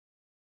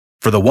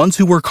For the ones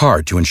who work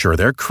hard to ensure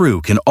their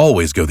crew can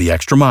always go the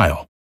extra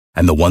mile,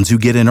 and the ones who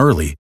get in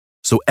early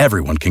so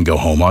everyone can go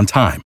home on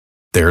time,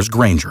 there's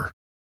Grainger,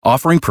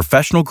 offering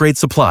professional-grade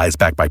supplies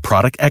backed by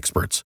product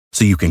experts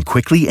so you can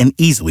quickly and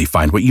easily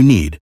find what you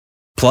need.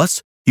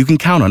 Plus, you can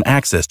count on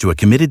access to a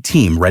committed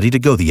team ready to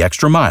go the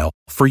extra mile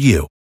for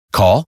you.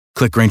 Call,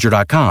 click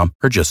Grainger.com,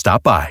 or just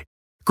stop by.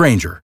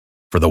 Grainger,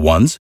 for the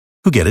ones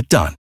who get it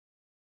done.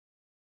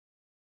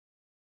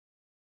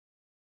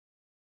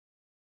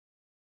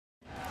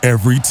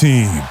 Every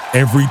team,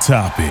 every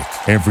topic,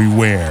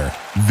 everywhere.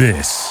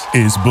 This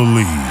is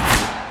Believe.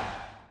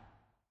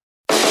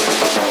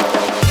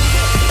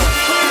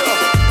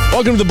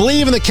 Welcome to the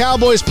Believe in the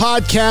Cowboys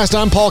podcast.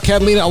 I'm Paul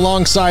Catalina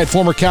alongside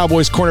former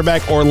Cowboys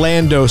cornerback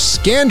Orlando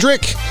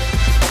Scandrick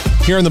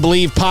here on the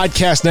Believe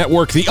Podcast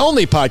Network, the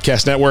only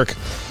podcast network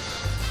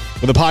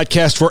with a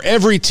podcast for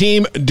every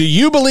team. Do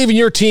you believe in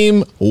your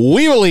team?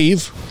 We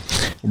believe.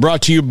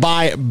 Brought to you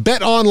by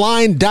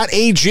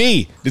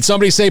BetOnline.ag. Did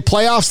somebody say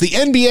playoffs? The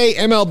NBA,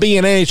 MLB,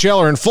 and NHL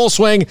are in full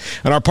swing,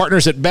 and our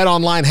partners at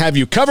BetOnline have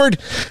you covered.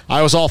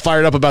 I was all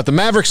fired up about the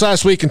Mavericks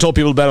last week and told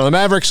people to bet on the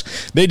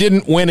Mavericks. They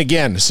didn't win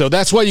again. So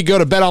that's why you go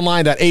to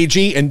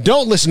BetOnline.ag, and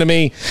don't listen to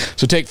me.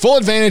 So take full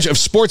advantage of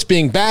sports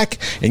being back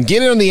and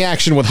get in on the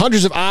action with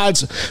hundreds of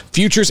odds,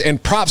 futures,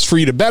 and props for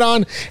you to bet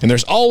on. And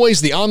there's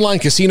always the online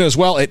casino as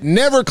well. It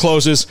never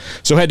closes.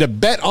 So head to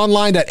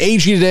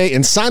BetOnline.ag today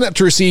and sign up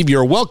to receive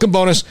your welcome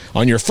bonus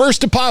on your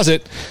first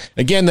deposit.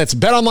 Again, that's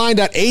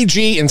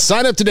betonline.ag and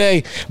sign up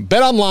today.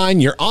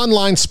 BetOnline, your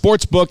online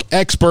sportsbook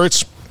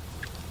experts.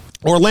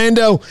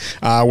 Orlando,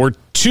 we're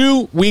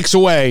 2 weeks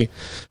away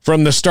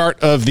from the start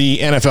of the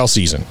NFL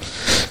season.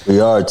 We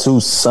are 2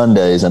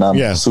 Sundays, and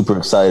I'm super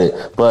excited.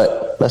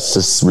 But let's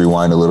just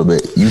rewind a little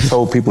bit. You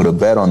told people to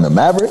bet on the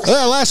Mavericks?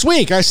 Last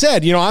week, I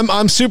said,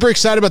 I'm super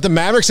excited about the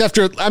Mavericks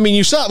after,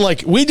 you saw it,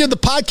 like, we did the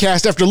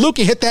podcast after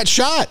Luka hit that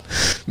shot.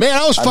 Man,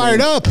 I was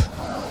fired up.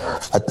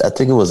 I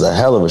think it was a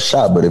hell of a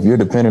shot, but if you're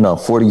depending on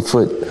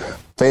 40-foot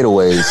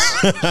fadeaways,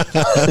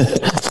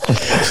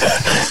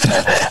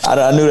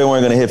 I knew they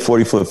weren't going to hit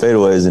 40-foot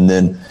fadeaways, and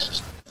then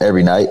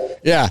every night.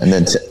 Yeah. And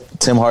then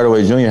Tim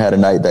Hardaway Jr. had a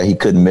night that he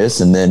couldn't miss,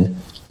 and then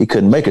he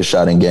couldn't make a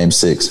shot in Game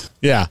 6.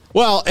 Yeah.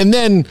 Well, and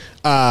then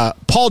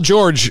Paul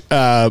George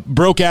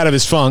broke out of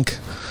his funk.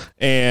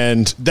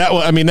 And that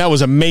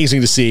was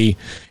amazing to see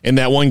in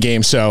that one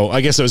game. So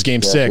I guess it was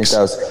Game 6.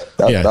 I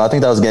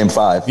think that was Game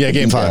 5. Yeah,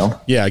 Game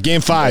 5. Yeah,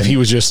 Game 5. He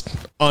was just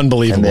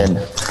unbelievable. And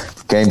then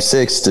Game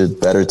 6, the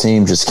better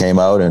team just came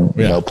out, and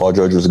Paul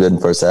George was good in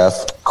the first half.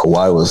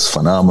 Kawhi was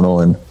phenomenal,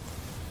 and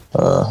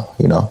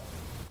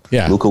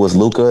Luka was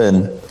Luka,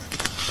 and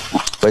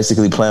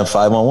basically playing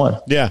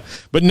 5-on-1. Yeah,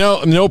 but no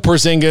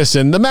Porzingis,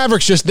 and the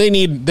Mavericks they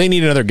need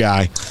another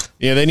guy.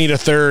 Yeah, they need a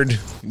third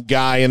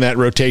guy in that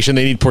rotation.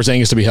 They need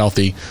Porzingis to be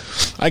healthy.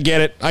 I get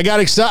it. I got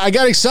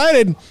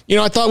excited.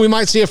 I thought we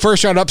might see a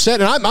first round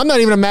upset, and I'm not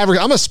even a Maverick.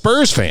 I'm a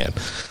Spurs fan.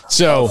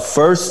 So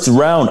first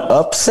round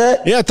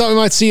upset? Yeah, I thought we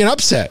might see an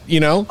upset.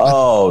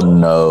 Oh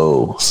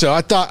no. So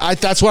I thought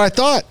that's what I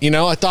thought.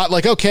 I thought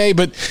like, okay,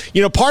 but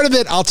part of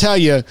it, I'll tell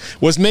you,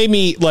 was made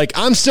me like,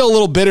 I'm still a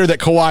little bitter that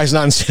Kawhi's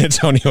not in San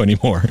Antonio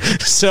anymore.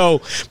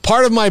 So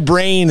part of my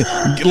brain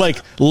like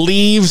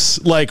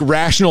leaves like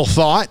rational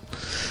thought,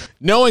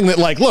 knowing that,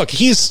 like, look,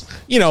 he's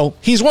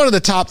one of the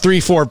top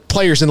 3-4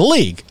 players in the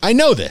league. I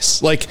know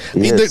this. Like,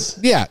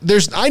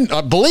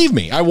 believe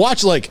me, I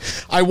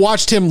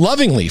watched him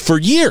lovingly for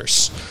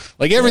years.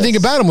 Like, everything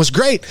about him was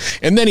great.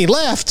 And then he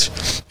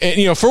left,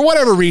 and, for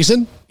whatever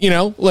reason,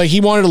 like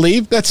he wanted to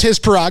leave. That's his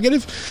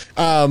prerogative.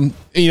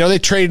 They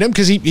traded him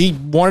because he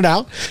wanted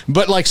out.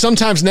 But, like,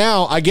 sometimes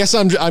now, I guess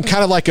I'm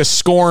kind of like a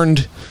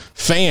scorned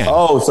fan.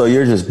 Oh, so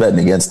you're just betting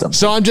against them.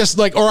 So I'm just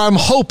like, or I'm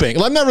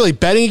hoping. I'm not really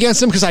betting against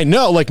them because I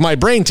know, like, my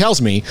brain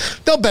tells me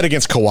they'll bet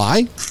against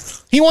Kawhi.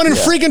 He won in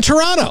freaking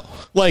Toronto.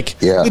 Like,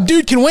 the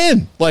dude can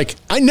win. Like,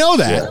 I know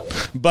that. Yeah.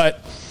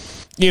 But,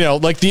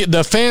 like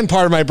the fan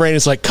part of my brain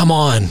is like, come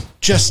on,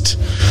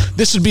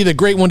 this would be the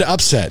great one to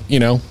upset,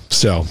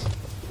 so.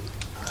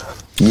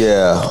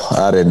 Yeah,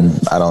 I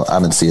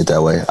didn't see it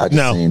that way. I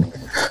just seen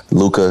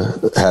Luka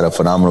had a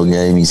phenomenal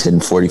game. He's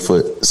hitting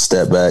 40-foot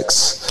step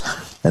backs.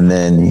 And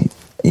then,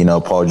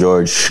 Paul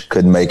George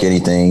couldn't make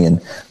anything,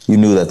 and you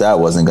knew that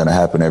wasn't going to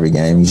happen every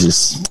game. He's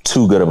just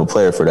too good of a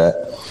player for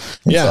that.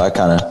 And so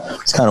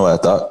it's kind of what I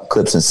thought.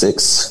 Clips in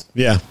 6.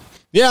 Yeah.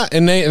 Yeah,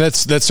 and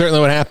that's certainly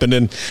what happened.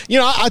 And,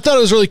 I thought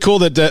it was really cool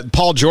that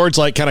Paul George,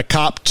 like, kind of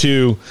copped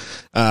to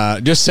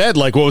just said,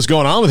 like, what was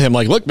going on with him.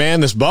 Like, look,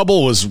 man, this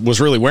bubble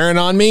was really wearing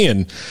on me,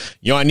 and,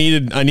 I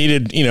needed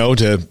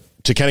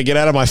to kind of get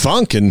out of my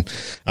funk. And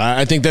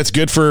I think that's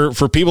good for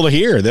people to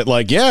hear that,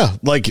 like,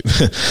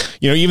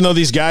 even though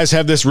these guys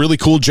have this really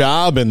cool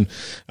job and,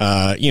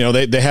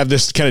 they have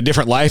this kind of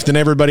different life than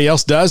everybody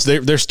else does,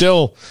 they're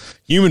still,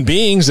 human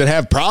beings that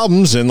have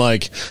problems, and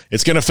like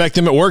it's going to affect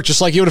them at work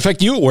just like it would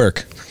affect you at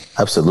work.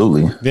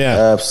 Absolutely.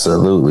 Yeah.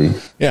 Absolutely.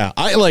 Yeah.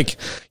 I like,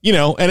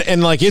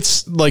 and like,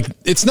 it's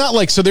not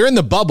like, so they're in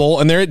the bubble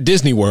and they're at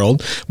Disney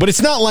World, but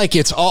it's not like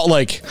it's all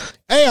like,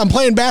 hey, I'm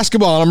playing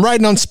basketball and I'm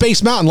riding on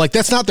Space Mountain. Like,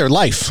 that's not their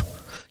life.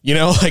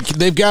 Like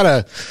they've got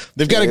to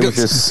go.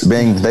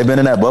 They've been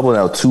in that bubble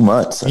now 2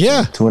 months.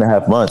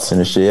 2.5 months.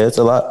 And it's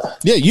a lot.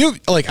 Yeah.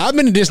 I've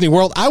been to Disney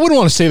World. I wouldn't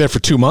want to stay there for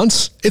 2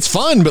 months. It's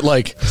fun, but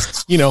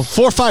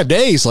 4 or 5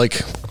 days,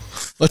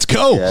 let's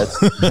go. Yeah,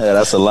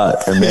 that's a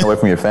lot. And being away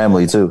from your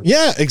family too.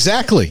 Yeah,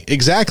 exactly.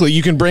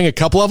 You can bring a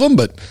couple of them,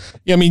 but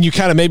you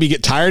kind of maybe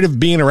get tired of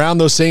being around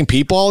those same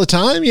people all the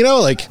time,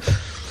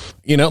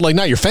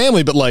 not your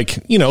family, but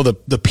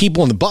the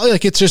people in the body.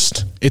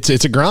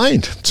 It's a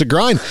grind. It's a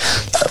grind.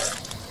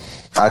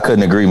 I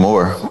couldn't agree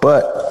more.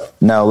 But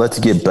now let's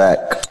get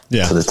back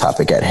to the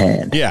topic at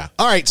hand. Yeah.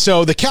 All right.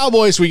 So the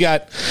Cowboys, the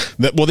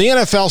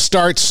NFL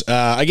starts,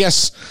 I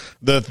guess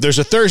there's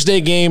a Thursday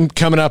game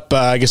coming up.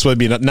 I guess would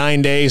be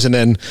 9 days. And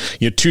then,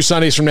 2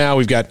 Sundays from now,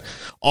 we've got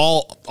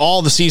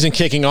all the season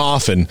kicking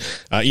off, and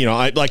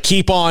I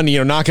keep on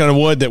knocking on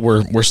wood that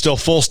we're still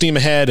full steam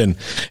ahead, and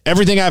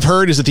everything I've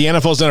heard is that the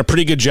NFL's done a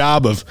pretty good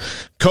job of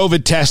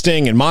COVID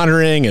testing and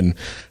monitoring and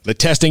the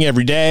testing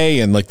every day,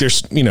 and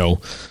there's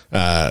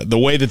the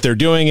way that they're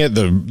doing it,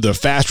 the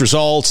fast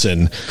results,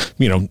 and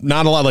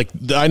not a lot.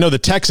 I know the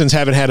Texans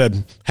haven't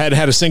had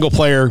a single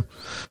player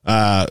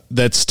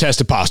that's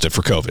tested positive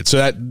for COVID,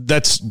 so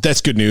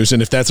that's good news,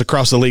 and if that's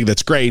across the league,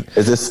 that's great.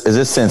 Is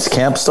this since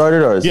camp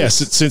started, or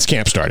since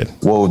camp started?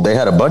 Well, they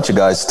had a bunch of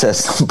guys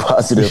test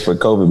positive for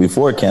COVID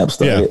before camp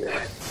started.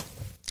 Yeah.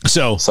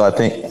 So I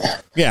think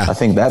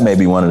that may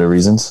be one of the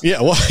reasons.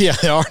 Yeah. Well, yeah,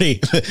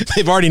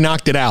 they've already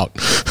knocked it out.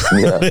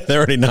 Yeah. They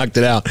already knocked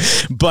it out.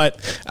 But,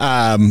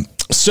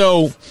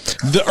 so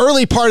the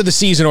early part of the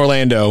season,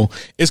 Orlando,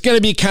 is going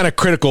to be kind of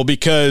critical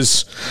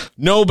because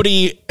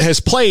nobody has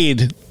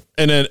played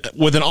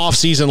with an off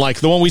season like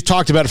the one we've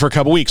talked about it for a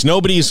couple weeks.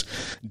 Nobody's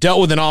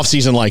dealt with an off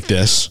season like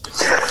this.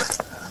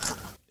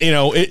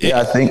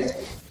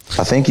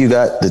 I think you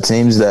got the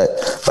teams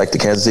that, like the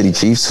Kansas City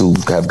Chiefs, who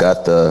have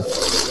got the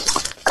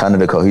kind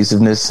of the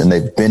cohesiveness, and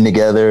they've been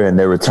together and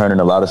they're returning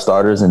a lot of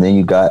starters. And then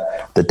you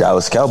got the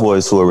Dallas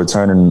Cowboys, who are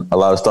returning a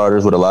lot of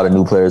starters with a lot of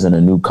new players and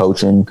a new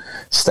coaching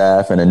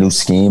staff and a new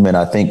scheme. And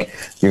I think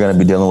you're going to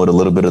be dealing with a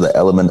little bit of the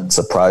element of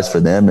surprise for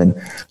them. And,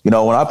 when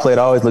I played,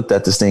 I always looked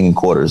at this thing in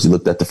quarters. You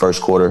looked at the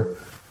first quarter,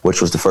 which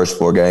was the first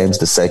 4 games,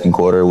 the second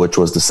quarter, which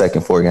was the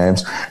second 4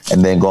 games,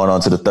 and then going on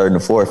to the third and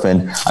the fourth.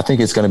 And I think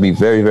it's going to be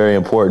very, very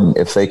important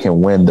if they can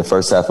win the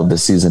first half of the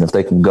season, if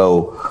they can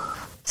go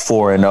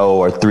 4-0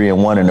 or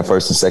 3-1 in the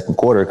first and second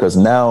quarter, because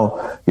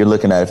now you're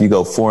looking at, if you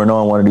go 4-0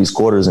 in one of these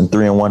quarters and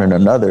 3-1 in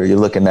another, you're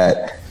looking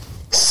at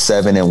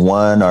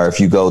 7-1, or if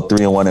you go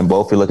 3-1 in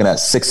both, you're looking at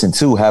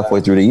 6-2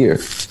 halfway through the year.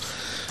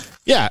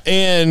 Yeah,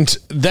 and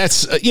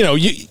that's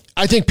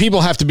I think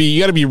people have to be.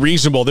 You got to be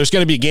reasonable. There's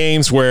going to be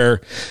games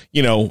where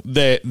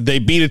they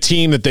beat a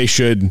team that they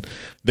should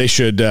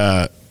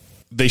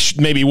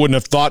maybe wouldn't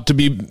have thought to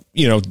be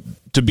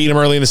to beat them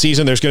early in the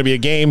season. There's going to be a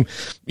game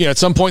at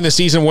some point in the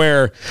season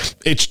where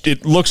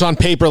it looks on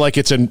paper like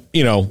it's a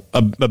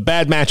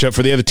bad matchup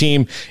for the other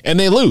team, and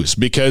they lose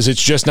because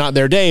it's just not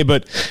their day.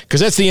 But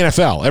because that's the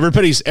NFL,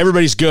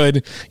 everybody's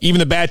good. Even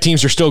the bad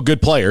teams are still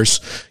good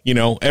players.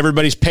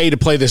 Everybody's paid to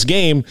play this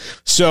game,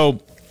 so.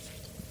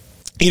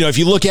 If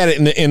you look at it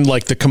in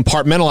the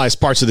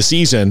compartmentalized parts of the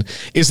season,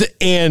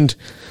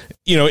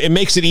 it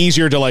makes it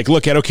easier to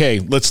look at, okay,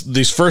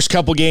 these first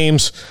couple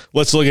games,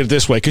 let's look at it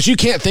this way. Cause you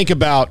can't think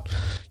about,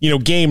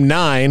 game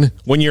 9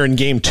 when you're in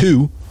game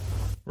 2,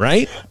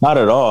 right? Not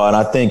at all. And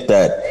I think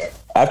that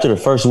after the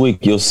first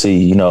week, you'll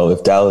see,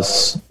 if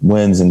Dallas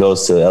wins and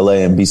goes to LA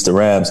and beats the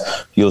Rams,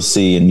 you'll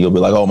see, and you'll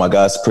be like, oh my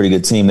God, it's a pretty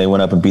good team. They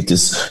went up and beat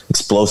this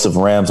explosive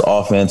Rams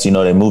offense.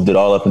 They moved it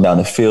all up and down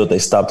the field. They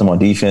stopped them on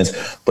defense.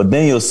 But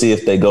then you'll see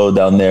if they go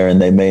down there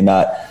and they may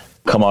not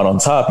come out on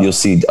top, you'll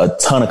see a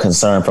ton of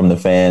concern from the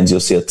fans. You'll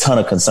see a ton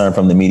of concern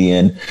from the media.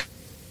 And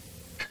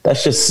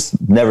that's just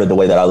never the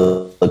way that I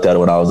looked at it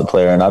when I was a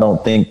player. And I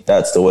don't think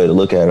that's the way to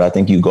look at it. I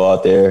think you go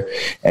out there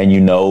and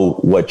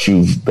what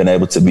you've been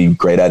able to be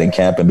great at in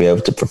camp and be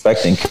able to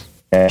perfect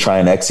and try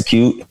and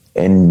execute.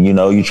 And,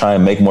 you try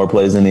and make more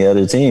plays than the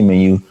other team, and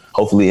you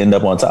hopefully end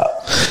up on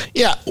top.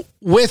 Yeah.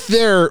 With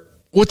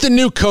the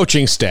new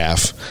coaching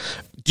staff,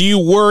 do you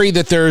worry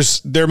that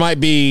there might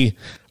be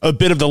a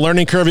bit of the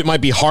learning curve? It might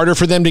be harder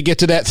for them to get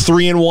to that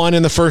 3-1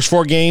 in the first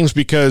 4 games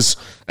because,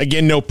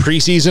 again, no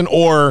preseason,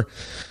 or...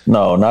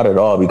 No, not at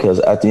all, because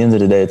at the end of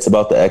the day, it's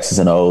about the X's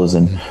and O's,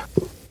 and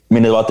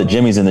about the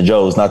Jimmies and the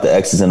Joes, not the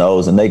X's and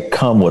O's, and they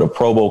come with a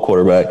Pro Bowl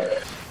quarterback,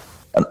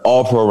 an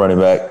all-pro running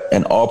back,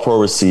 an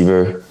all-pro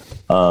receiver,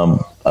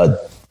 a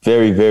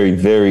very, very,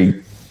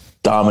 very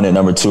dominant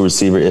number 2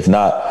 receiver, if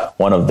not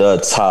one of the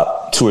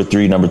top 2 or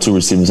 3 number 2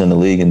 receivers in the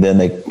league, and then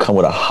they come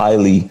with a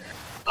highly,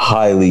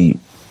 highly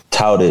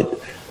touted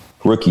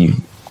rookie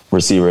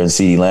receiver in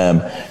CeeDee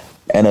Lamb,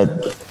 and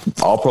an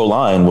all-pro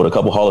line with a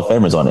couple Hall of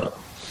Famers on it.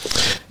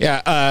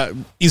 Yeah,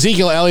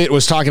 Ezekiel Elliott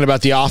was talking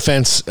about the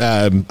offense,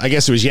 I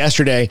guess it was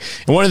yesterday,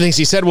 and one of the things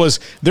he said was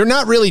they're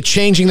not really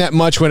changing that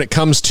much when it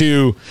comes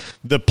to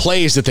the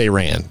plays that they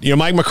ran.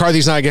 Mike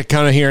McCarthy's not going to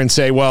come in here and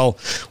say, well,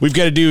 we've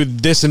got to do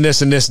this and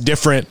this and this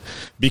different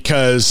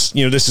because,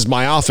 this is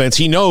my offense.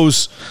 He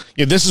knows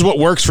this is what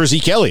works for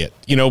Zeke Elliott,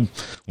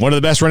 one of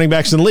the best running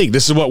backs in the league.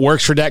 This is what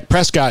works for Dak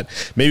Prescott.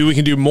 Maybe we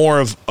can do more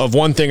of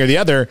one thing or the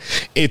other.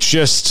 It's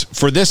just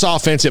for this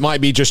offense, it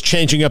might be just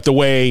changing up the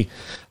way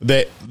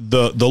that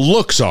the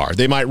looks are.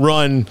 They might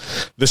run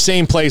the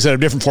same plays out of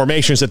different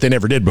formations that they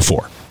never did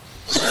before.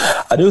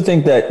 I do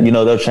think that,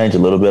 they'll change a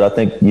little bit. I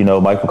think,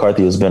 Mike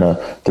McCarthy has been a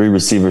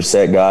 3-receiver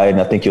set guy, and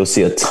I think you'll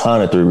see a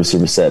ton of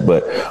 3-receiver set.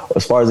 But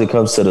as far as it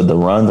comes to the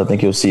runs, I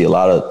think you'll see a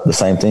lot of the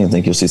same things. I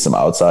think you'll see some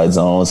outside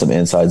zone, some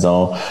inside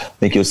zone. I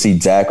think you'll see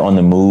Dak on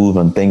the move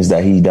and things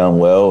that he's done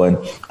well. And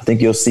I think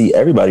you'll see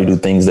everybody do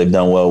things they've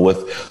done well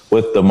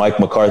with the Mike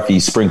McCarthy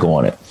sprinkle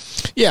on it.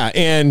 Yeah,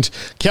 and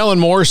Kellen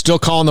Moore is still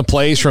calling the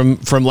plays from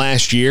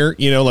last year.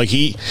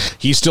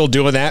 He's still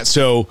doing that.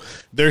 So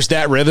there's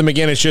that rhythm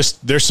again. It's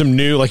just there's some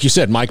new, like you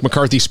said, Mike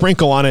McCarthy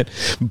sprinkle on it.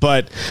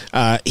 But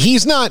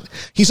he's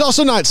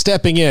also not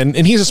stepping in,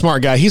 and he's a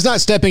smart guy. He's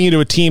not stepping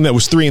into a team that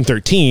was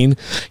 3-13.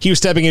 He was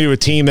stepping into a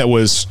team that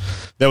was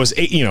 8,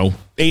 8-8,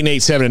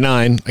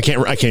 7-9. I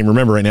can't even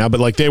remember right now, but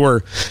like they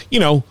were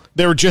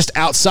just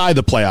outside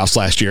the playoffs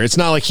last year. It's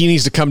not like he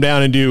needs to come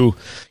down and do,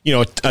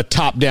 a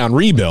top-down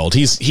rebuild.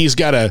 He's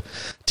got to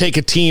take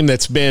a team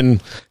that's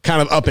been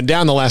kind of up and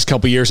down the last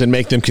couple of years and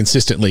make them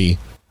consistently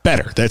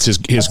better. That's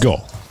his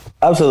goal.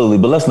 Absolutely,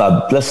 but let's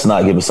not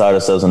get beside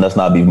ourselves and let's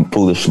not be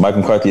foolish. Mike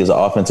McCarthy is an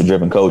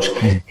offensive-driven coach.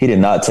 He did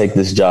not take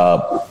this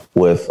job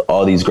with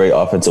all these great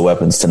offensive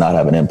weapons to not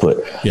have an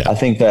input. Yeah. I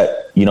think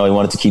that, he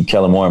wanted to keep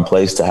Kellen Moore in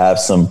place to have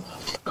some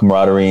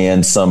camaraderie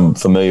and some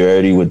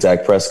familiarity with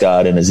Dak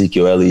Prescott and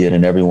Ezekiel Elliott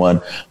and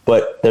everyone.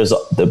 But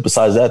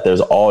besides that, there's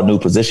all new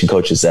position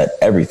coaches at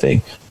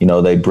everything.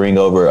 They bring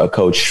over a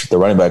coach, the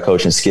running back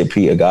coach, and Skip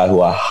Pete, a guy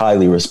who I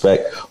highly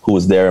respect, who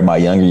was there in my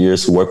younger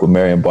years, who worked with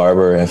Marion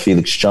Barber and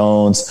Felix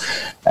Jones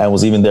and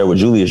was even there with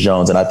Julius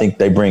Jones. And I think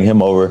they bring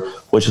him over,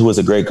 who was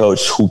a great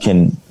coach who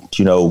can,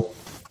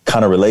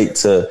 kind of relate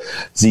to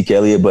Zeke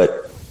Elliott.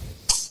 But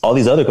all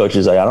these other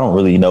coaches, I don't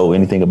really know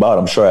anything about.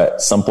 I'm sure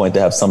at some point they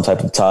have some type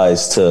of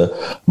ties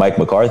to Mike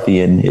McCarthy,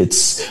 and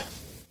it's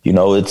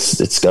going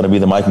to be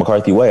the Mike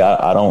McCarthy way.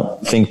 I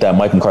don't think that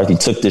Mike McCarthy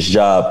took this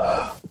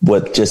job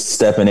with just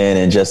stepping in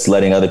and just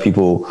letting other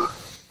people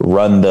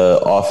run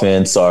the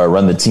offense or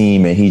run the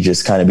team, and he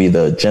just kind of be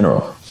the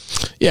general.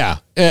 Yeah,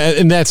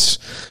 and that's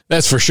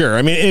for sure.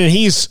 I mean, and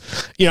he's,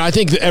 I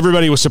think that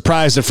everybody was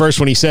surprised at first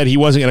when he said he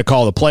wasn't going to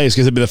call the plays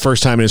because it'd be the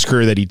first time in his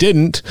career that he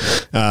didn't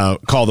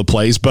call the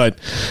plays. But,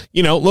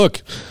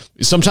 look,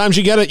 sometimes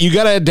you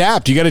gotta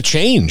adapt, you gotta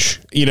change,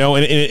 in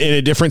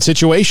a different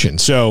situation.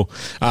 So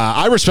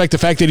I respect the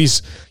fact that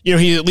he's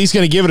at least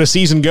going to give it a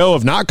season go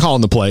of not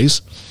calling the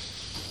plays.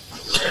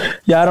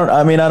 Yeah, I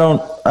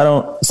don't.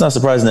 It's not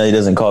surprising that he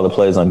doesn't call the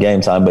plays on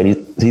game time, but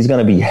he's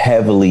going to be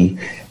heavily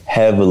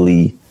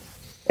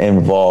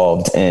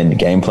involved in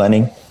game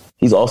planning.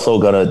 He's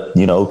also going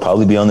to,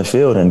 probably be on the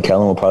field, and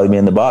Kellen will probably be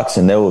in the box,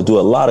 and they will do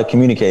a lot of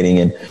communicating.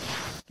 And,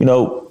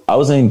 I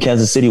was in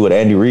Kansas City with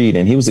Andy Reid,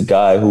 and he was a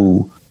guy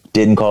who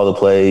didn't call the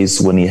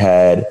plays when he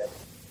had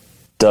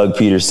Doug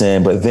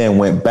Peterson, but then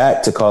went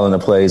back to calling the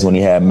plays when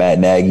he had Matt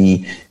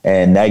Nagy,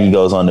 and Nagy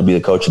goes on to be the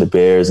coach of the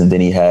Bears, and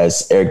then he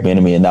has Eric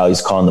Bieniemy, and now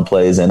he's calling the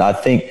plays. And I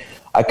think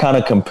I kind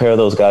of compare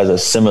those guys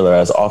as similar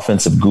as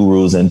offensive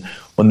gurus, and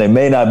when they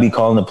may not be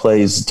calling the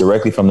plays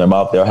directly from their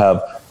mouth, they'll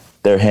have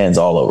their hands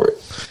all over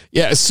it.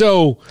 Yeah.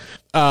 So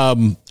how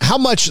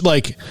much,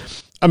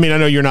 I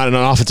know you're not an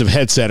offensive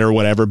headset or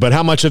whatever, but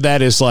how much of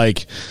that is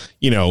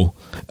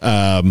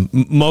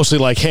mostly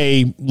like,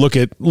 hey, look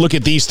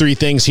at these three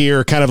things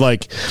here, kind of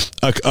like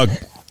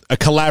a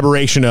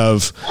collaboration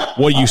of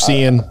what you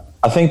seeing?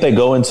 I think they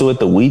go into it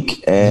the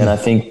week, and I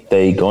think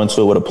they go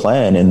into it with a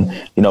plan. And,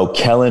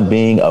 Kellen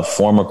being a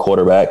former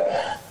quarterback,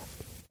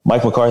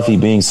 Mike McCarthy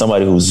being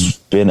somebody who's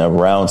been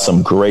around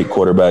some great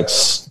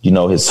quarterbacks,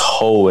 his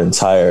whole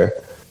entire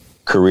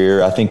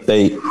career, I think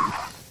they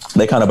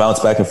kind of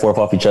bounce back and forth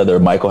off each other.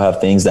 Mike will have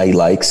things that he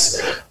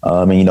likes.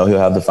 And, he'll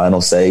have the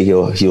final say.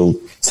 He'll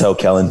tell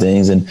Kellen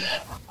things. And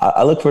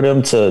I look for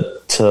them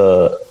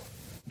to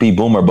be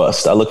boom or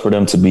bust. I look for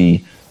them to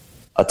be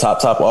a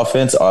top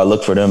offense, or I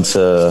look for them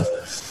to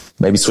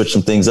maybe switch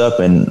some things up.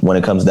 And when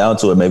it comes down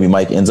to it, maybe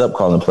Mike ends up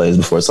calling plays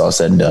before it's all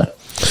said and done.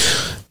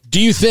 Do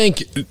you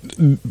think,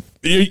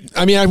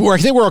 I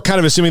think we're kind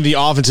of assuming the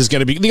offense is going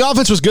to be, the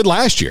offense was good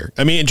last year.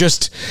 I mean,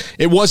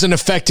 it wasn't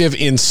effective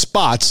in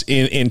spots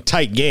in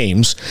tight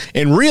games.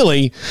 And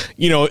really,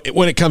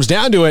 when it comes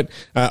down to it,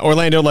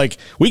 Orlando,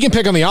 we can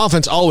pick on the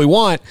offense all we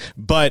want,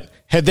 but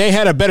had they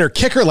had a better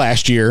kicker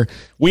last year,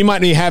 we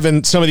might be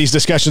having some of these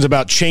discussions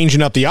about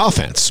changing up the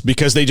offense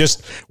because they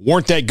just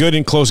weren't that good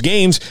in close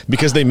games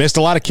because they missed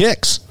a lot of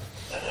kicks.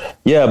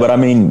 Yeah, but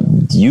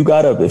you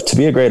gotta, to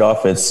be a great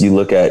offense, you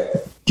look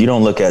at you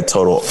don't look at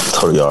total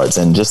yards.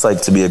 And just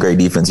like to be a great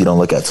defense, you don't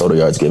look at total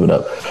yards given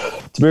up.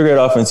 To be a great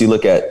offense, you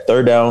look at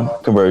third down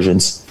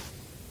conversions.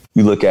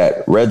 You look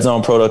at red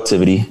zone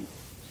productivity.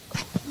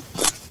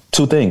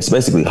 Two things,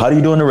 basically. How do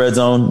you do in the red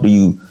zone? Do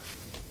you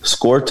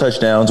score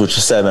touchdowns, which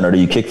is 7, or do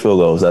you kick field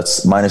goals?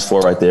 That's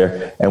 -4 right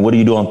there. And what do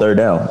you do on third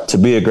down? To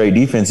be a great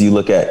defense, you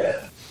look at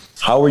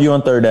how were you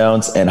on third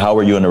downs and how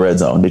were you in the red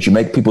zone? Did you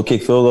make people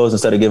kick field goals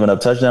instead of giving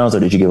up touchdowns, or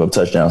did you give up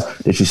touchdowns?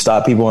 Did you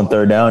stop people on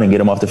third down and get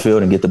them off the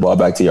field and get the ball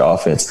back to your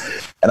offense?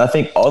 And I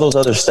think all those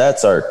other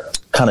stats are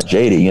kind of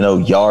jaded,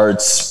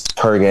 yards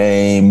per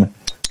game,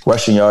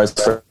 rushing yards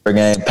per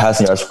game,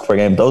 passing yards per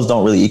game. Those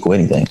don't really equal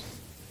anything.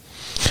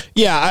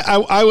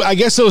 Yeah, I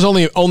guess those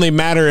only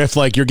matter if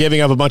like you're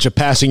giving up a bunch of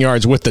passing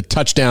yards with the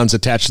touchdowns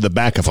attached to the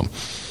back of them.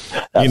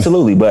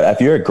 Absolutely. But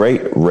if you're a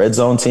great red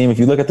zone team, if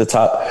you look at the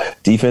top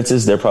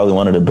defenses, they're probably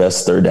one of the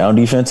best third down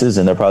defenses,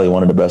 and they're probably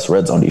one of the best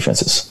red zone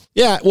defenses.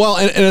 Yeah, well,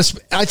 and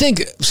I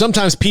think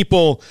sometimes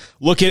people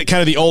look at it kind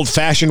of the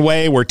old-fashioned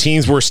way where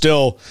teams were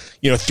still,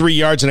 3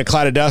 yards in a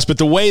cloud of dust. But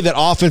the way that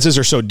offenses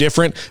are so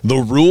different, the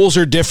rules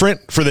are different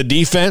for the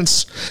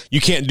defense. You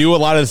can't do a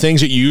lot of the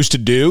things that you used to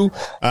do.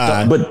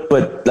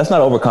 But let's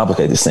not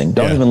overcomplicate this thing.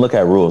 Don't even look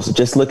at rules.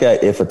 Just look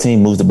at if a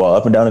team moves the ball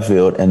up and down the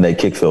field and they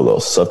kick field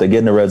goals. So if they get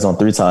in the red zone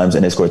 3 times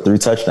and they score 3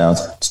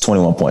 touchdowns, it's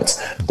 21 points.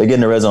 If they get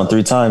in the red zone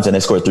 3 times and they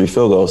score 3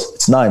 field goals,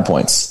 it's 9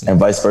 points, and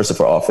vice versa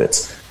for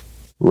offense.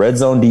 Red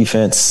zone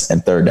defense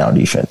and third down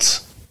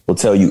defense will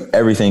tell you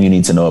everything you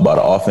need to know about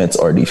an offense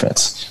or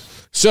defense.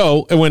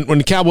 So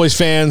when Cowboys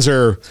fans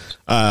are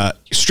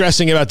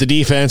stressing about the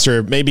defense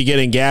or maybe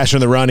getting gashed on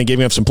the run and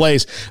giving up some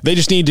plays, they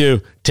just need to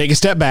take a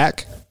step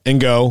back and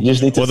go, you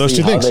just need to those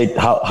two things.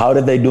 How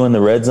did they do in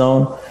the red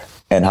zone,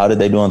 and how did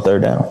they do on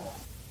third down?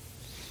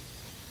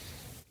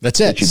 That's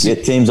it. Did you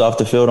get teams off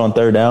the field on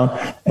third down,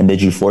 and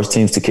did you force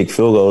teams to kick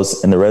field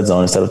goals in the red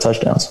zone instead of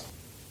touchdowns?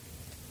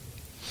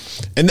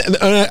 And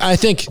I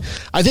think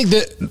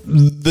that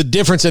the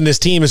difference in this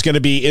team is going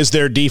to be, is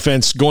their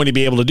defense going to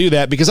be able to do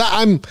that? Because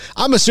I'm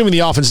assuming the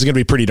offense is going to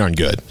be pretty darn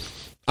good.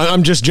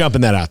 I'm just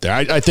jumping that out there.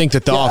 I think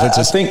that the offense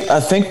is. I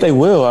think they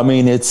will. I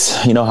mean, it's,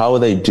 how will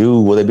they do?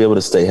 Will they be able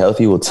to stay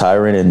healthy? Will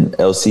Tyron and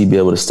LC be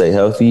able to stay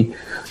healthy?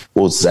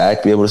 Will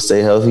Zach be able to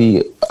stay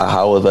healthy?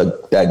 How will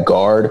that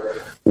guard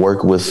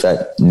work with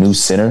that new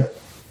center?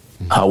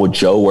 How would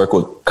Joe work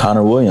with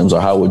Connor Williams,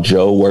 or how would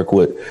Joe work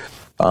with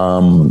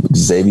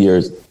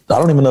Xavier? I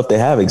don't even know if they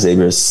have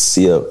Xavier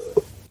Sia.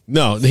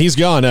 No, he's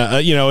gone.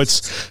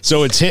 It's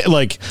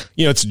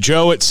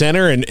Joe at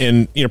center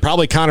and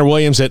probably Connor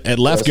Williams at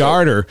left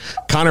guard, or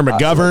Connor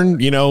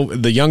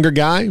McGovern, the younger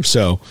guy.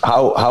 So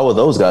how will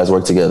those guys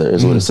work together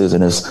is what it says.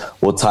 And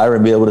will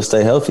Tyron be able to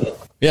stay healthy?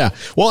 Yeah.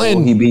 Well,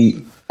 will he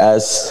be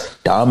as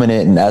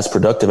dominant and as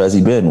productive as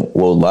he's been?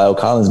 Will Lyle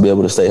Collins be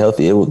able to stay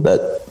healthy?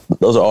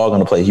 Those are all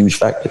going to play huge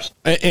factors.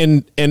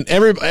 And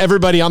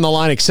everybody on the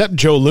line except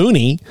Joe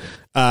Looney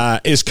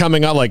is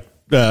coming up. Like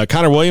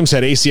Connor Williams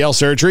had ACL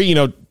surgery.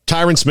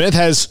 Tyron Smith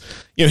has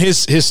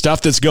his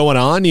stuff that's going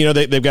on.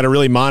 They've got to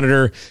really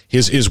monitor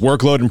his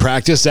workload in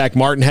practice. Zach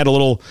Martin had a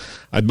little,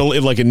 I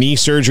believe, like a knee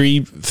surgery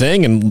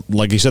thing, and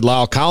like you said,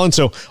 Lyle Collins.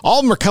 So all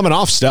of them are coming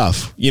off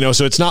stuff.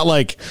 So it's not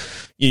like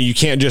you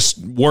can't just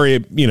worry.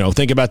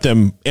 Think about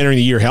them entering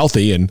the year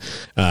healthy, and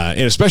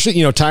especially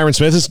Tyron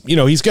Smith is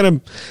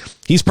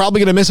he's probably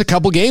going to miss a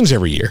couple games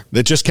every year.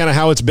 That's just kind of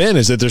how it's been,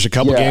 is that there's a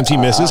couple games he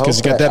misses because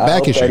he's got that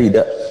back issue.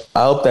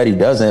 I hope that he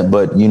doesn't,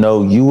 but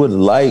you would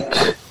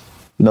like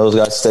those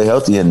guys to stay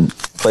healthy and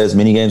play as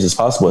many games as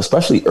possible,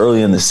 especially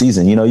early in the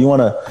season. You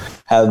want to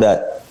have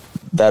that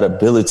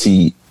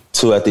ability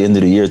to, at the end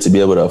of the year, to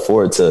be able to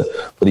afford for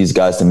these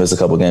guys to miss a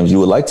couple games. You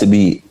would like to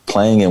be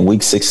playing in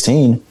week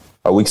 16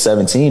 or week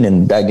 17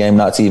 and that game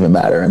not to even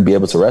matter and be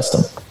able to rest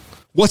them.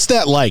 What's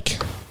that like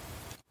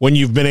when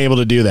you've been able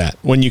to do that,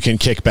 when you can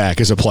kick back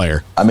as a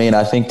player? I mean,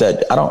 I think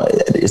that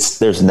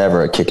there's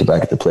never a kick it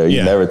back at the player.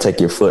 You never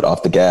take your foot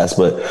off the gas.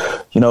 But,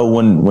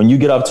 when you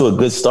get off to a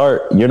good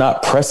start, you're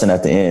not pressing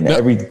at the end. Yep.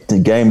 Every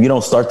game, you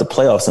don't start the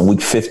playoffs in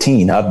week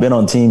 15. I've been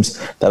on teams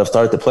that have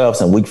started the playoffs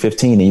in week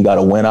 15, and you got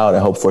to win out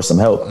and hope for some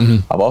help.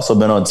 Mm-hmm. I've also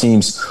been on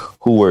teams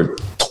who were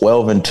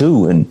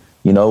 12-2, and,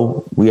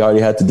 we already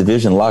had the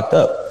division locked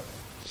up.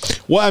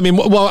 Well, I mean,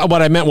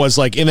 what I meant was,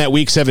 like, in that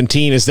week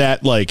 17, is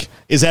that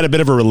a bit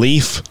of a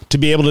relief to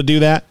be able to do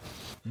that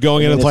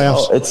going into the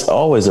playoffs? It's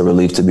always a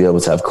relief to be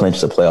able to have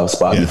clinched a playoff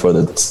spot before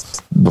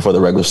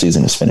the regular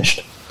season is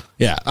finished.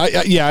 Yeah,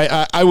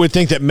 I would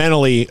think that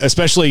mentally,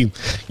 especially,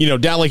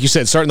 down, like you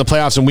said, starting the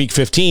playoffs in week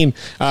 15,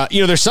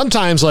 there's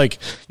sometimes, like,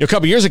 a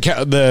couple years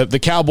ago, the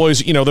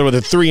Cowboys, they were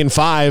the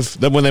 3-5.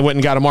 Then when they went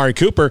and got Amari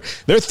Cooper,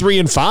 they're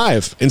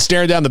 3-5 and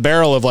staring down the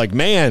barrel of, like,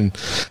 man,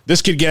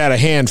 this could get out of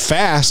hand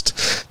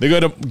fast. They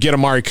go to get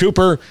Amari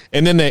Cooper,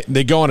 and then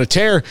they go on a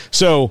tear.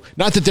 So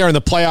not that they're in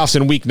the playoffs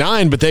in week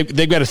 9, but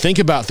they've got to think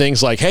about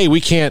things like, hey, we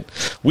don't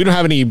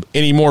have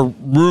any more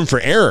room for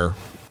error.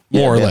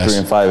 More or less.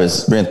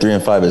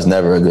 3-5 is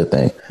never a good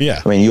thing.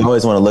 Yeah. I mean, you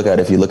always want to look at,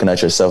 if you're looking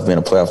at yourself being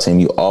a playoff team,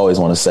 you always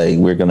want to say,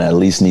 we're going to at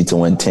least need to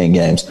win 10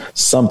 games.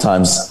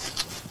 Sometimes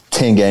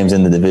 10 games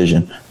in the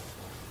division.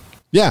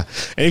 Yeah,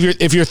 and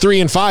if you're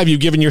 3-5,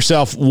 you've given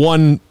yourself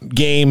one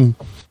game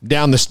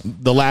down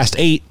the last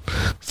 8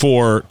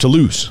 to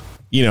lose.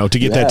 To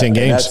get that 10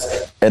 games,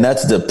 and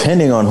that's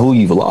depending on who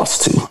you've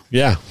lost to.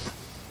 Yeah.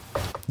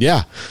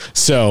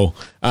 So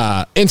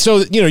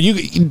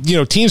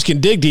teams can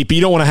dig deep, but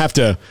you don't want to have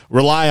to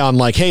rely on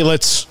like, hey,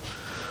 let's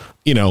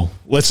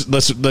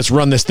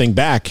run this thing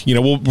back.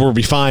 We'll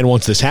be fine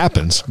once this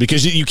happens,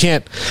 because you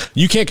can't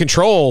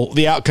control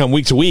the outcome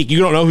week to week. You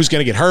don't know who's going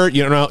to get hurt.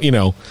 You don't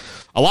know.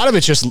 A lot of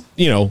it's just,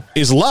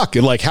 is luck.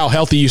 Like how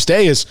healthy you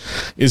stay is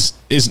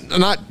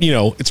not,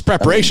 it's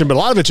preparation, but a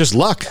lot of it's just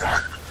luck.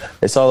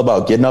 It's all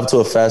about getting up to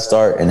a fast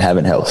start and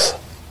having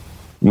health.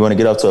 You want to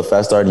get up to a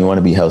fast start and you want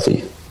to be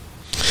healthy.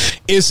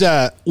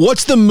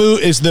 What's the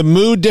mood? Is the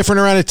mood different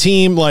around a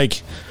team?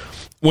 Like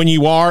when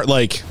you are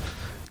like,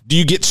 do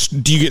you get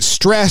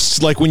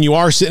stressed? Like when you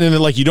are sitting in it,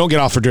 like you don't get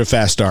offered to a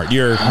fast start.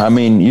 You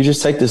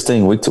just take this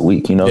thing week to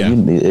week,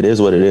 it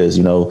is what it is.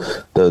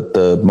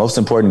 The most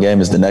important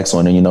game is the next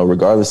one. And,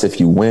 regardless if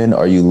you win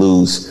or you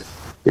lose,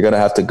 you're going to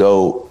have to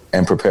go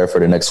and prepare for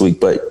the next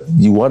week. But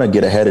you want to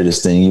get ahead of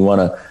this thing. You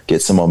want to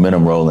get some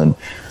momentum rolling. You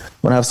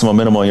want to have some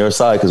momentum on your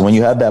side, because when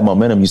you have that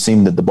momentum,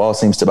 the ball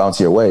seems to bounce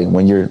your way.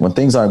 When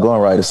things aren't going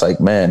right, it's like,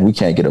 man, we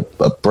can't get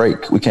a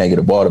break. We can't get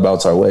a ball to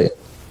bounce our way.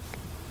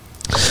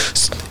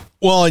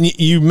 Well, and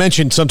you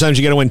mentioned sometimes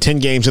you got to win 10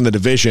 games in the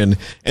division.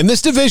 And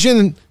this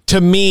division, to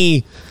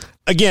me,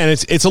 again,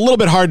 it's a little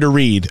bit hard to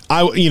read.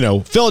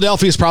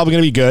 Philadelphia is probably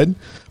going to be good,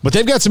 but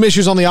they've got some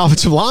issues on the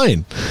offensive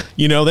line.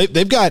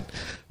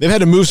 They've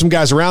had to move some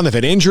guys around. They've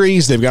had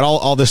injuries. They've got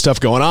all this stuff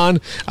going on.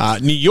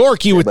 New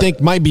York, you would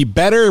think might be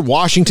better.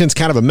 Washington's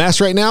kind of a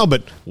mess right now,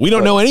 but we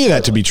don't know any of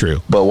that to be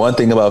true. But one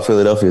thing about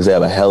Philadelphia is they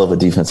have a hell of a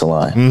defensive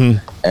line.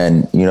 Mm-hmm.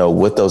 And,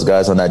 with those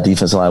guys on that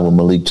defensive line, with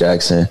Malik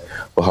Jackson,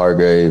 with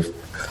Hargrave,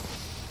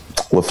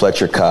 with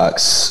Fletcher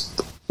Cox,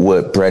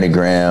 with Brandon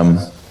Graham,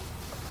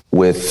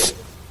 with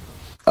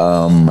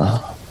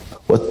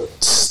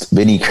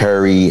Vinny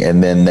Curry,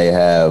 and then they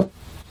have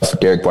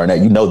Derek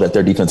Barnett. That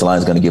their defensive line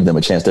is going to give them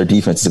a chance. Their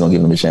defense is going to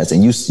give them a chance.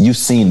 And you've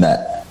seen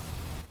that.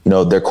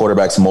 Their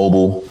quarterback's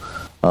mobile.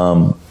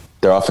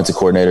 Their offensive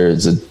coordinator,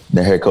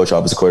 their head coach,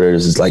 offensive coordinator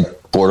is like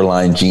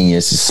borderline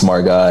genius, a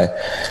smart guy.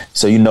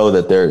 So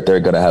that they're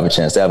going to have a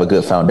chance. They have a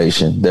good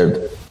foundation.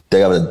 They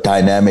have a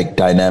dynamic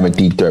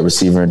deep threat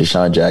receiver in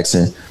Deshaun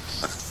Jackson,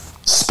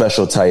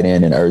 special tight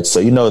end in Ertz.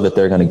 So that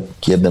they're going to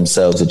give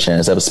themselves a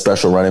chance. They have a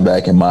special running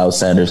back in Miles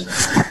Sanders.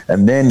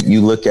 And then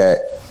you look at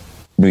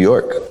New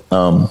York.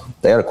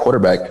 They had a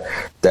quarterback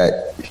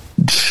that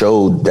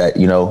showed that,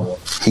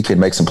 he can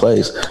make some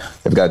plays.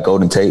 They've got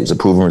Golden Tate, who's a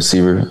proven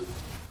receiver.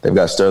 They've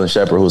got Sterling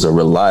Shepard, who's a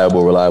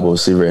reliable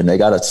receiver, and they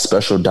got a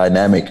special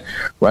dynamic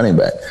running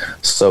back.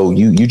 So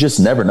you just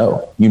never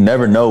know. You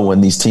never know when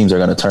these teams are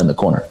going to turn the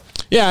corner.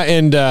 Yeah,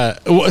 and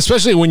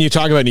especially when you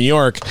talk about New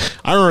York,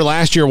 I remember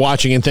last year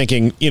watching and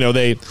thinking,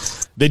 they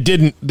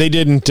didn't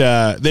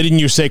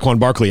use Saquon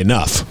Barkley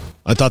enough.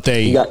 I thought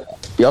he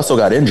also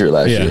got injured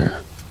last year.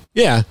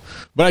 Yeah,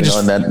 but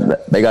and then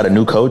they got a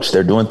new coach.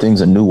 They're doing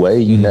things a new way.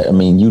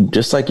 You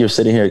just like you're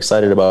sitting here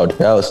excited about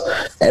Dallas.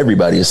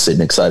 Everybody is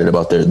sitting excited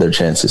about their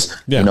chances.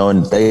 Yeah.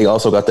 And they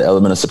also got the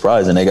element of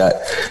surprise, and they got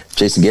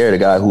Jason Garrett, a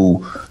guy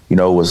who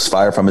was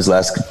fired from his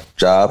last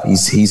job.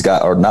 He's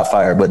got, or not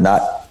fired, but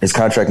not his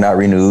contract not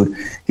renewed.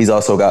 He's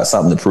also got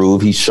something to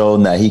prove. He's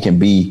shown that he can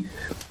be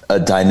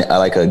an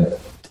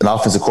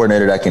offensive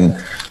coordinator that can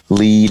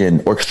lead and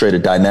orchestrate a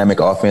dynamic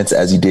offense,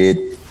 as he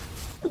did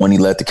when he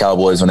led the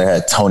Cowboys when they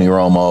had Tony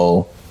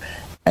Romo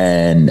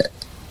and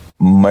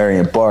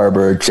Marion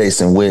Barber,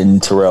 Jason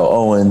Witten, Terrell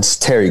Owens,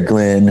 Terry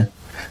Glenn.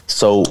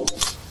 So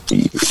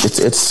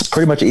it's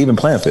pretty much an even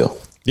playing field.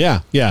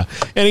 Yeah.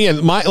 And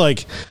again,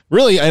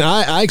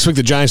 I expect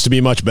the Giants to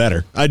be much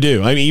better. I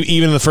do. I mean,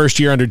 even in the first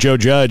year under Joe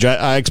Judge,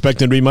 I expect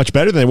them to be much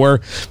better than they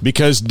were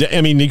because,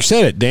 you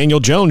said it,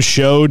 Daniel Jones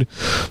showed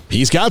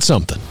he's got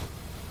something.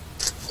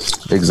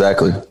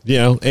 Exactly.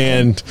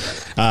 And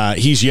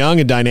he's young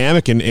and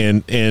dynamic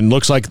and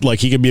looks like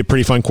he could be a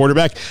pretty fun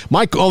quarterback.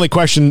 My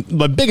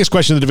biggest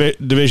question in the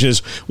division is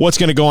what's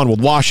going to go on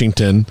with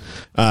Washington.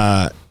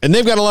 And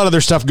they've got a lot of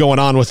their stuff going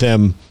on with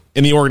them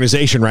in the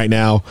organization right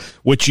now,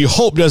 which you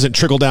hope doesn't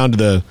trickle down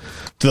to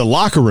the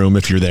locker room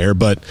if you're there,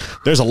 but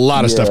there's a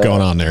lot of stuff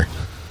going on there.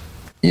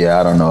 Yeah,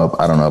 I don't know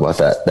about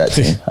that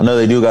team. I know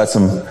they got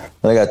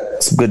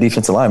some good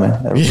defensive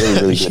linemen.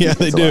 Really good. Yeah,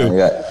 they do. They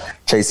got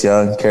Chase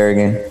Young,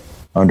 Kerrigan,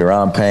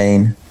 Deron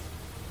Payne.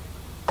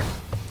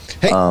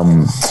 Hey.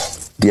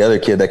 The other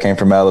kid that came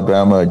from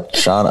Alabama,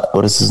 Sean,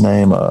 what is his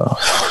name?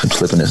 I'm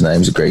slipping his name.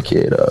 He's a great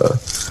kid.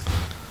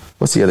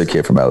 What's the other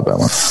kid from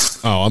Alabama?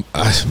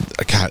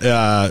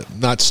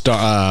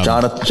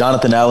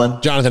 Jonathan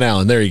Allen. Jonathan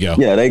Allen. There you go.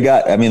 Yeah, they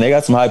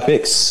got some high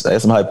picks. They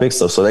have some high picks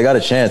though, so they got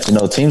a chance.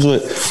 Teams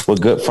with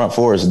good front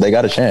fours, they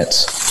got a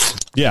chance.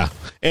 Yeah.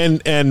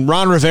 And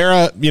Ron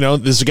Rivera,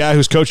 this is a guy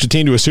who's coached a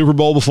team to a Super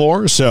Bowl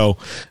before, so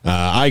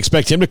I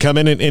expect him to come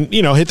in and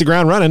hit the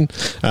ground running.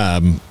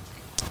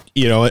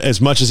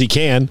 as much as he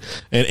can.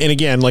 And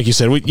again, like you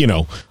said,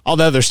 all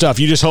the other stuff,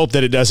 you just hope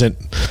that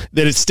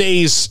it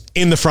stays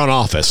in the front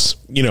office,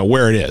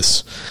 where it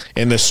is.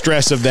 And the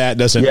stress of that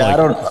doesn't. Yeah,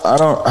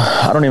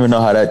 I don't even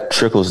know how that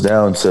trickles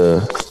down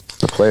to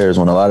the players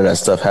when a lot of that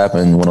stuff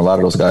happened, when a lot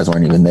of those guys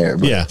weren't even there.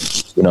 But,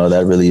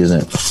 that really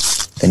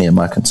isn't any of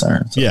my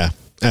concerns. Yeah.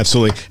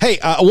 Absolutely. Hey,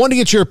 I wanted to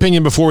get your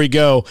opinion before we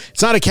go.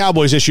 It's not a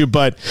Cowboys issue,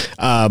 but,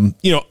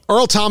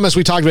 Earl Thomas,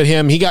 we talked about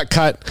him. He got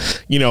cut,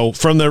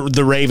 from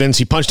the Ravens.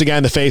 He punched a guy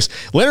in the face.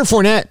 Leonard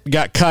Fournette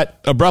got cut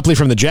abruptly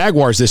from the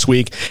Jaguars this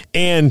week.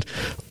 And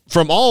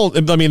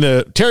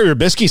the Terry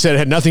Robisky said it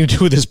had nothing to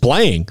do with his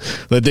playing.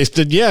 That they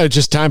said, it's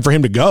just time for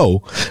him to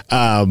go.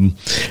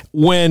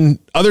 When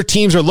other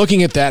teams are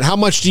looking at that, how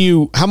much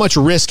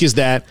risk is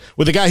that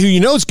with a guy who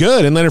is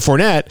good in Leonard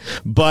Fournette,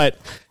 but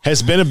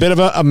has been a bit of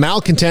a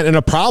malcontent and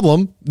a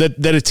problem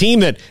that a team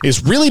that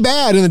is really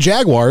bad in the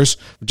Jaguars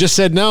just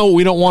said, no,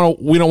 we don't want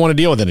to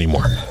deal with it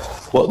anymore.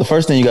 Well, the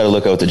first thing you got to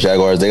look at with the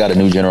Jaguars, they got a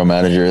new general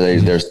manager.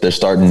 They're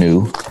starting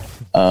new.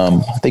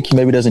 I think he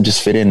maybe doesn't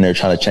just fit in there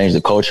trying to change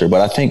the culture, but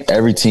I think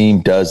every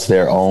team does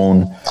their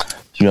own,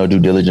 due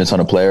diligence on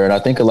a player. And I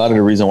think a lot of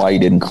the reason why he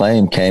didn't get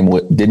claimed came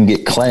with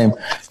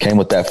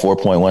that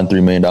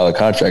 $4.13 million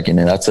contract. And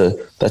that's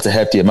a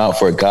hefty amount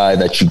for a guy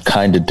that you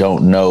kind of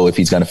don't know if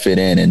he's going to fit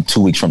in 2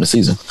 weeks from the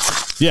season.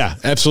 Yeah,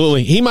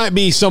 absolutely. He might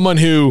be someone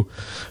who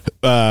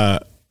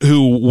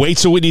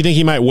waits a week. Do you think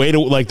he might wait,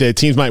 like the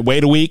teams might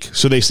wait a week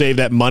so they save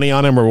that money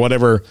on him or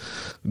whatever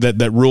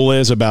that rule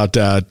is about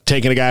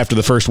taking a guy after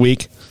the first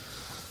week?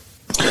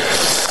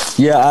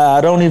 Yeah,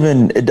 I don't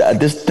even.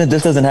 This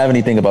doesn't have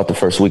anything about the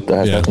first week. That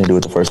has nothing to do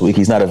with the first week.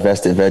 He's not a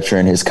vested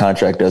veteran. His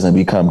contract doesn't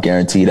become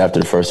guaranteed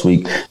after the first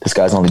week. This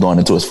guy's only going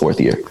into his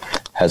fourth year.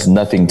 Has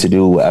nothing to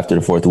do after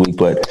the fourth week,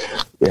 but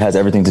it has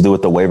everything to do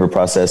with the waiver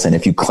process. And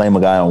if you claim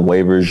a guy on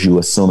waivers, you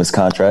assume his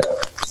contract.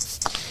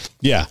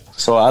 Yeah.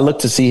 So I look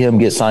to see him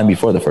get signed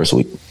before the first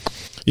week.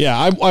 Yeah,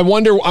 I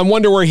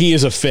wonder where he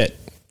is a fit.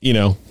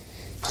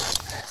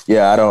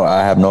 Yeah,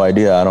 I have no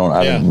idea.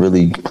 I haven't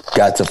really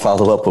got to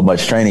follow up with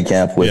much training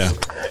camp with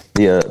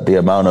the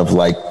amount of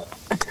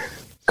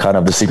kind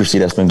of the secrecy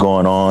that's been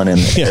going on and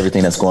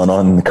everything that's going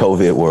on in the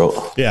COVID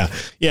world. Yeah.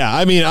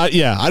 I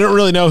don't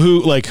really know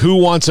who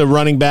wants a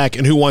running back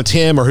and who wants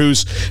him or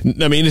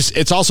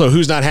it's also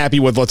who's not happy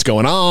with what's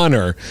going on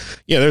or,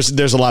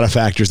 there's a lot of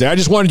factors there. I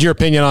just wanted your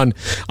opinion on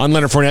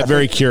Leonard Fournette.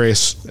 Very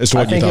curious as to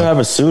what you thought. I think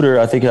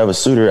you have a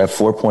suitor at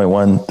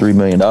 $4.13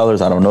 million.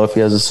 I don't know if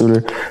he has a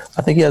suitor.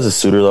 I think he has a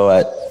suitor though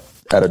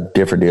at a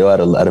different deal,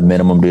 at a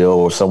minimum deal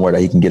or somewhere that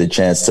he can get a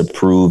chance to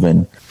prove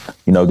and,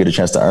 get a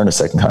chance to earn a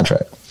second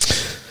contract.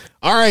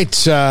 All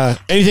right.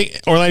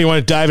 Anything, Orlando, you want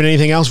to dive into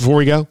anything else before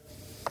we go?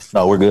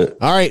 No, we're good.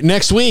 All right.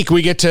 Next week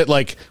we'll get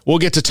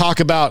to talk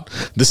about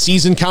the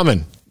season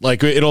coming.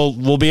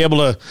 We'll be able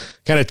to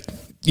kind of,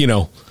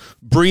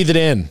 breathe it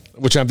in,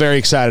 which I'm very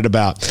excited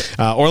about.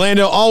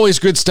 Orlando, always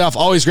good stuff.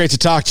 Always great to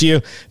talk to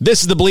you.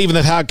 This is the Believe in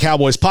the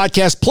Cowboys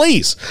podcast.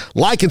 Please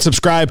like and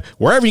subscribe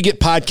wherever you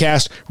get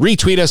podcasts,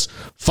 retweet us,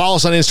 follow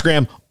us on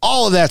Instagram,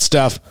 all of that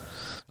stuff.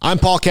 I'm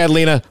Paul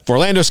Catalina for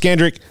Orlando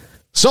Scandrick.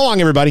 So long,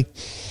 everybody.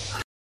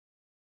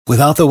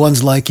 Without the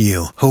ones like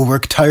you, who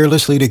work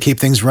tirelessly to keep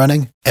things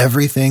running,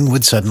 everything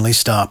would suddenly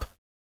stop.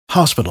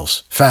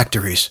 Hospitals,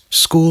 factories,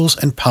 schools,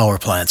 and power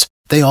plants,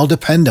 they all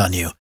depend on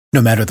you.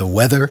 No matter the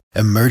weather,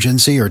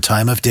 emergency, or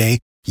time of day,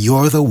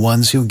 you're the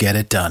ones who get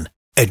it done.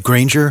 At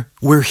Grainger,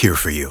 we're here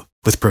for you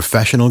with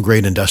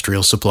professional-grade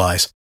industrial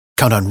supplies.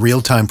 Count on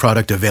real-time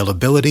product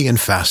availability and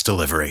fast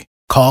delivery.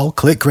 Call,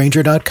 click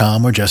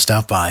Grainger.com, or just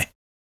stop by.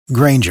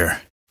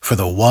 Grainger, for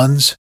the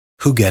ones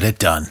who get it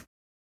done.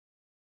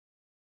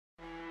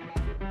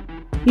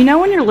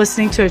 When you're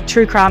listening to a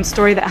true crime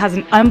story that has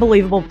an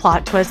unbelievable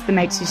plot twist that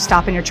makes you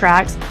stop in your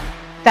tracks?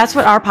 That's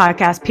what our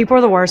podcast, People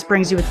Are the Worst,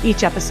 brings you with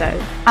each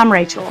episode. I'm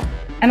Rachel.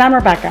 And I'm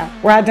Rebecca.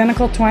 We're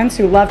identical twins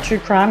who love true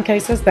crime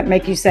cases that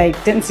make you say,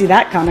 didn't see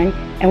that coming,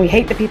 and we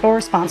hate the people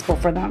responsible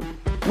for them.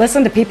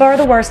 Listen to People Are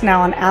the Worst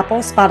now on Apple,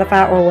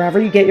 Spotify, or wherever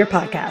you get your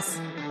podcasts.